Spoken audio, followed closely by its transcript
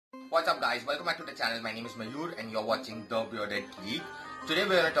What's up guys, welcome back to the channel. My name is Mayur and you're watching The Bearded Geek. Today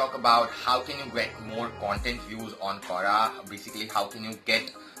we're going to talk about how can you get more content views on Quora. Basically how can you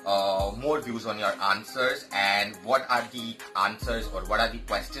get more views on your answers, and what are the answers or what are the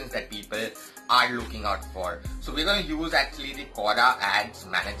questions that people are looking out for. So we're going to use actually the Quora Ads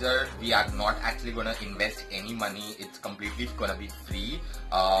Manager. We are not actually going to invest any money. It's completely going to be free.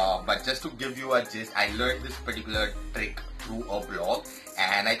 But just to give you a gist, I learned this particular trick through a blog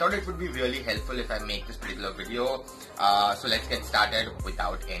and I thought it would be really helpful if I make this particular video. So let's get started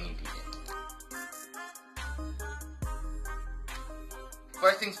without any delay.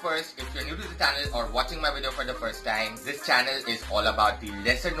 First things first, if you're new to the channel or watching my video for the first time, this channel is all about the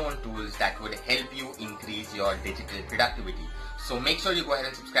lesser known tools that would help you increase your digital productivity. So make sure you go ahead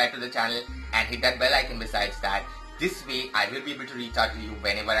and subscribe to the channel and hit that bell icon besides that. This way I will be able to reach out to you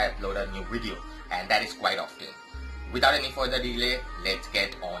whenever I upload a new video, and that is quite often. Without any further delay, let's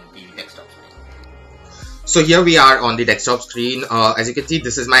get on the desktop screen. So here we are on the desktop screen. As you can see,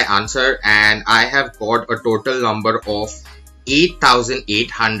 this is my answer and I have got a total number of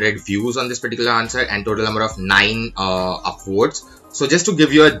 8,800 views on this particular answer and total number of 9 upvotes. So just to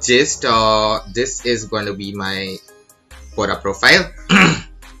give you a gist, this is going to be my Quora profile.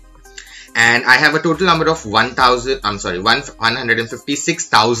 And I have a total number of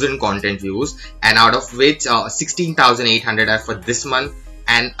 156,000 content views, and out of which 16,800 are for this month,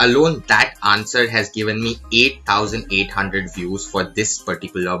 and alone that answer has given me 8,800 views for this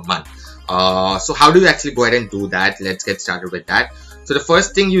particular month. So how do you actually go ahead and do that? Let's get started with that. So the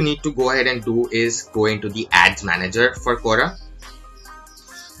first thing you need to go ahead and do is go into the Ads Manager for Quora.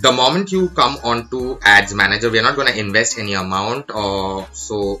 The moment you come onto Ads Manager, we are not going to invest any amount,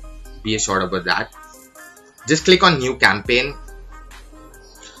 so be assured about that. Just click on New Campaign.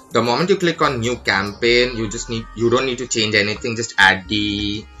 The moment you click on New Campaign, you don't need to change anything. Just add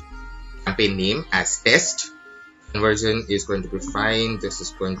the campaign name as Test. Conversion is going to be fine. This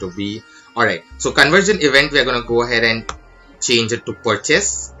is going to be alright. So conversion event, we are going to go ahead and change it to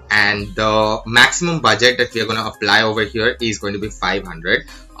purchase, and the maximum budget that we are going to apply over here is going to be 500.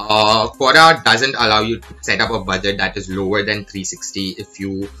 Quora doesn't allow you to set up a budget that is lower than 360. If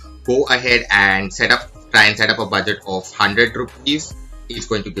you go ahead and try and set up a budget of 100 rupees, it's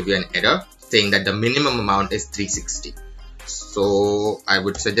going to give you an error saying that the minimum amount is 360. So I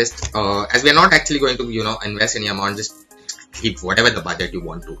would suggest, as we are not actually going to invest any amount, just keep whatever the budget you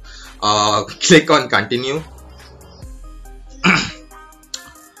want to. Click on continue.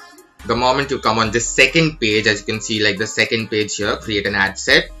 The moment you come on this second page, as you can see, like the second page here, create an ad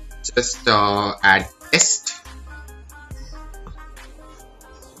set. Just add test,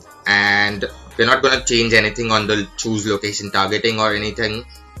 and we're not going to change anything on the choose location targeting or anything.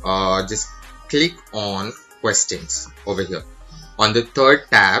 Just click on questions over here. On the third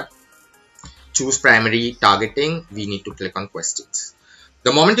tab, choose primary targeting, we need to click on questions.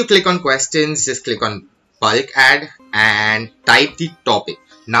 The moment you click on questions, just click on bulk ad and type the topic.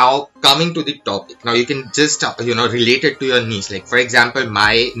 Now coming to the topic, now you can just relate it to your niche. Like for example,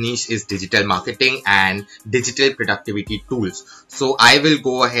 my niche is digital marketing and digital productivity tools. So I will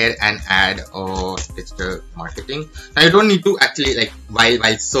go ahead and add digital marketing. Now you don't need to actually,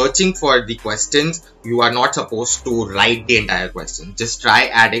 while searching for the questions, you are not supposed to write the entire question. Just try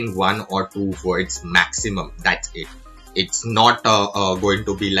adding 1 or 2 words maximum. That's it. It's not going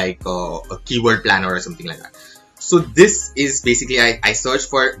to be like a keyword planner or something like that. So this is basically, I search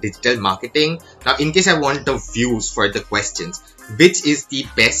for digital marketing. Now in case I want the views for the questions, which is the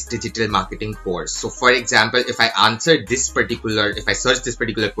best digital marketing course? So for example, if I search this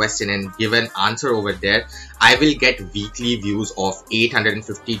particular question and give an answer over there, I will get weekly views of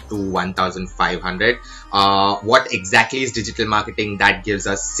 850 to 1500. What exactly is digital marketing? That gives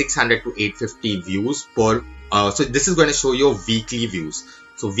us 600 to 850 views per. So this is going to show you weekly views.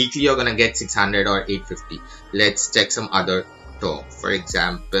 So weekly you're gonna get 600 or 850. Let's check some other term. For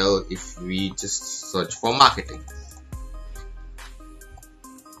example, if we just search for marketing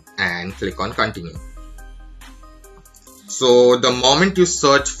and click on continue. So the moment you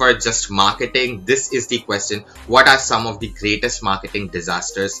search for just marketing, this is the question: what are some of the greatest marketing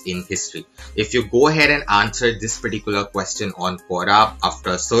disasters in history? If you go ahead and answer this particular question on Quora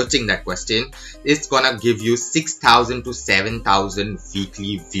after searching that question, it's gonna give you 6,000 to 7,000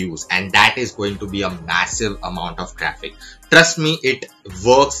 weekly views, and that is going to be a massive amount of traffic. Trust me, it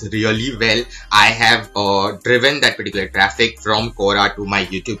works really well. I have driven that particular traffic from Quora to my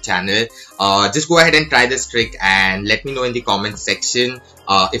YouTube channel. Just go ahead and try this trick and let me know in the comment section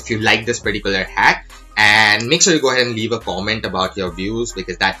if you like this particular hack. And make sure you go ahead and leave a comment about your views,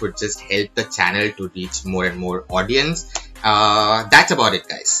 because that would just help the channel to reach more and more audience. That's about it,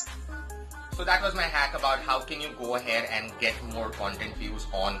 guys. So that was my hack about how can you go ahead and get more content views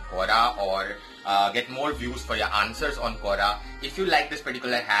on Quora, or get more views for your answers on Quora. If you like this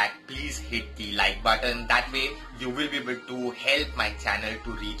particular hack, please hit the like button. That way you will be able to help my channel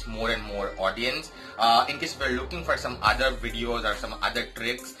to reach more and more audience. In case you're looking for some other videos or some other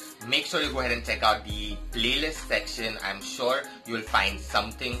tricks, make sure you go ahead and check out the playlist section. I'm sure you'll find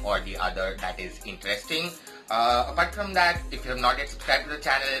something or the other that is interesting. Apart from that, if you have not yet subscribed to the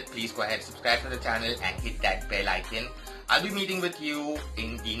channel, please go ahead and subscribe to the channel and hit that bell icon. I'll be meeting with you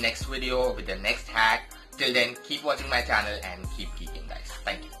in the next video with the next hack. Till then, keep watching my channel and keep geeking.